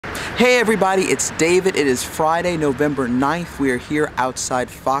Hey everybody, it's David. It is Friday, November 9th. We are here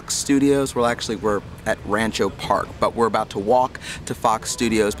outside Fox Studios. Well, actually, we're at Rancho Park, but we're about to walk to Fox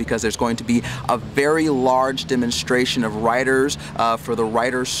Studios because there's going to be a very large demonstration of writers for the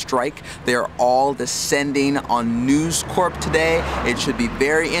writers' strike. They're all descending on News Corp today. It should be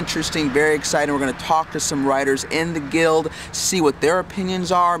very interesting, very exciting. We're going to talk to some writers in the Guild, see what their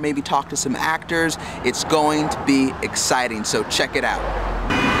opinions are, maybe talk to some actors. It's going to be exciting, so check it out.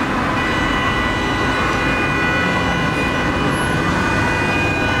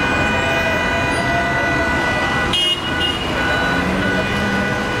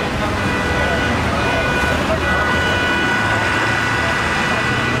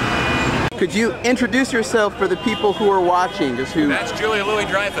 Could you introduce yourself for the people who are watching? That's Julia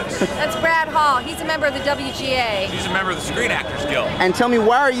Louis-Dreyfus. That's Brad Hall. He's a member of the WGA. She's a member of the Screen Actors Guild. And tell me,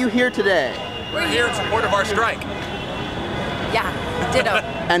 why are you here today? We're here in support of our strike. Yeah, ditto.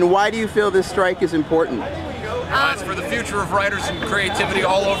 And why do you feel this strike is important? It's for the future of writers and creativity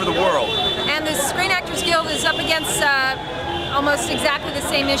all over the world. And the Screen Actors Guild is up against almost exactly the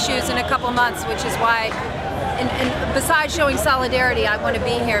same issues in a couple months, which is why, and besides showing solidarity, I want to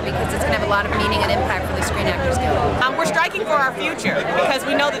be here because it's going to have a lot of meaning and impact for the Screen Actors Guild. We're striking for our future because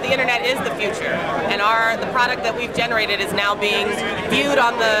we know that the internet is the future, and the product that we've generated is now being viewed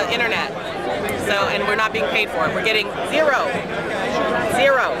on the internet. So, and we're not being paid for it. We're getting zero.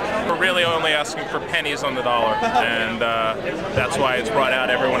 We're really only asking for pennies on the dollar, and that's why it's brought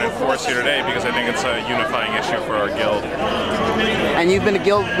out everyone in force here today, because I think it's a unifying issue for our guild. And you've been a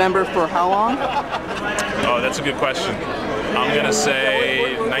guild member for how long? Oh, that's a good question. I'm going to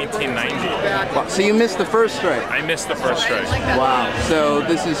say 1990. So you missed the first strike? I missed the first strike. Wow. So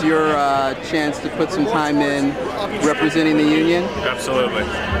this is your chance to put some time in representing the union? Absolutely.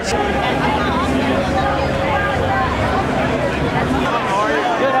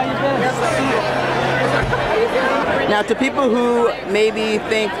 Now, to people who maybe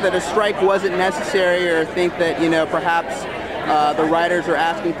think that a strike wasn't necessary or think that, you know, perhaps the writers are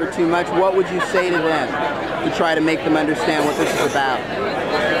asking for too much, what would you say to them to try to make them understand what this is about?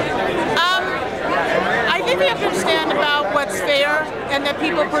 I think we have to understand about what's fair and that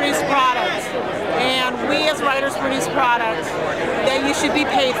people produce products. And we as writers produce products that you should be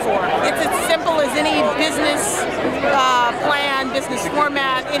paid for. It's as simple as any business plan, business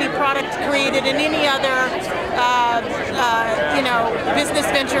format, any product created in any other business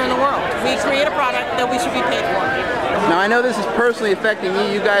venture in the world. We create a product that we should be paid for. Now I know this is personally affecting you.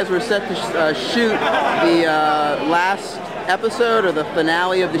 You guys were set to shoot the last episode or the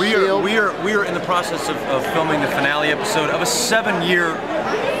finale of The Shield. We are in the process of filming the finale episode of a 7-year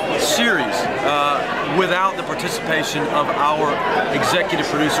series without the participation of our executive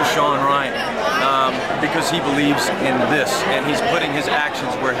producer Sean Ryan, because he believes in this and he's putting his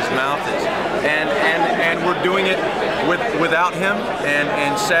actions where his mouth is, and we're doing it without him,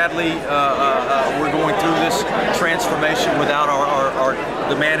 and sadly we're going through this transformation without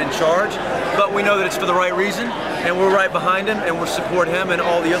the man in charge. But we know that it's for the right reason, and we're right behind him, and we'll support him and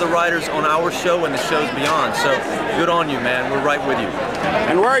all the other writers on our show and the shows beyond. So good on you, man. We're right with you.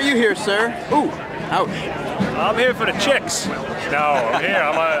 And where are you here, sir? Ooh, ouch. I'm here for the chicks. No, I'm here.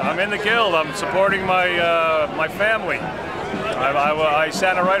 I'm in the guild. I'm supporting my family. I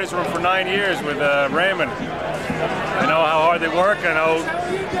sat in a writer's room for 9 years with Raymond. I know how hard they work. I know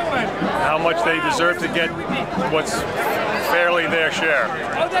how much they deserve to get what's fairly their share.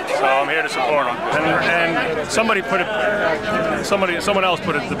 So I'm here to support them. And someone else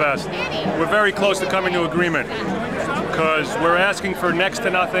put it the best. We're very close to coming to agreement, because we're asking for next to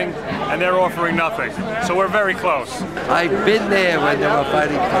nothing and they're offering nothing. So we're very close. I've been there when they were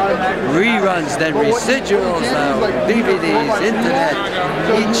fighting for reruns, then residuals, DVDs, internet.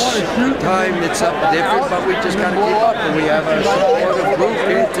 Each time it's something different, but we just got to keep up, and we have a supportive group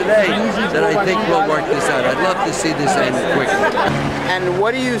here today that I think will work this out. I'd love to see this end quickly. And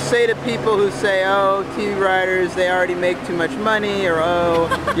what do you say to people who say, oh, TV writers, they already make too much money, or oh,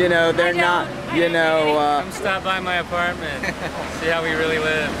 you know, they're not, you know... Come stop by my apartment, see how we really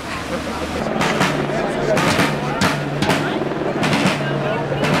live.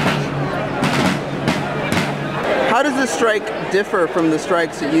 How does this strike differ from the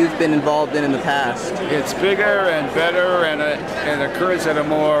strikes that you've been involved in the past? It's bigger and better, and it occurs at a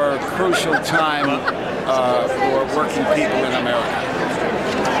more crucial time for working people in America.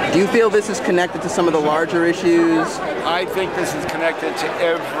 Do you feel this is connected to some of the larger issues? I think this is connected to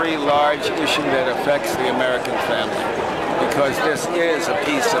every large issue that affects the American family, because this is a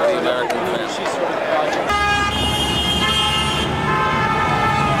piece of the American family.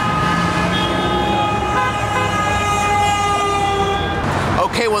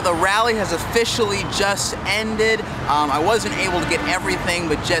 Okay, well, the rally has officially just ended. I wasn't able to get everything,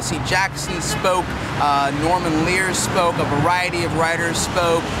 but Jesse Jackson spoke, Norman Lear spoke, a variety of writers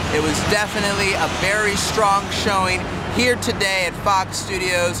spoke. It was definitely a very strong showing here today at Fox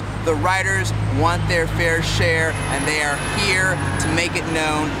Studios. The writers want their fair share, and they are here to make it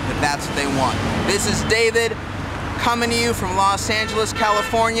known that that's what they want. This is David, coming to you from Los Angeles,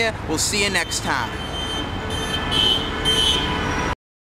 California. We'll see you next time.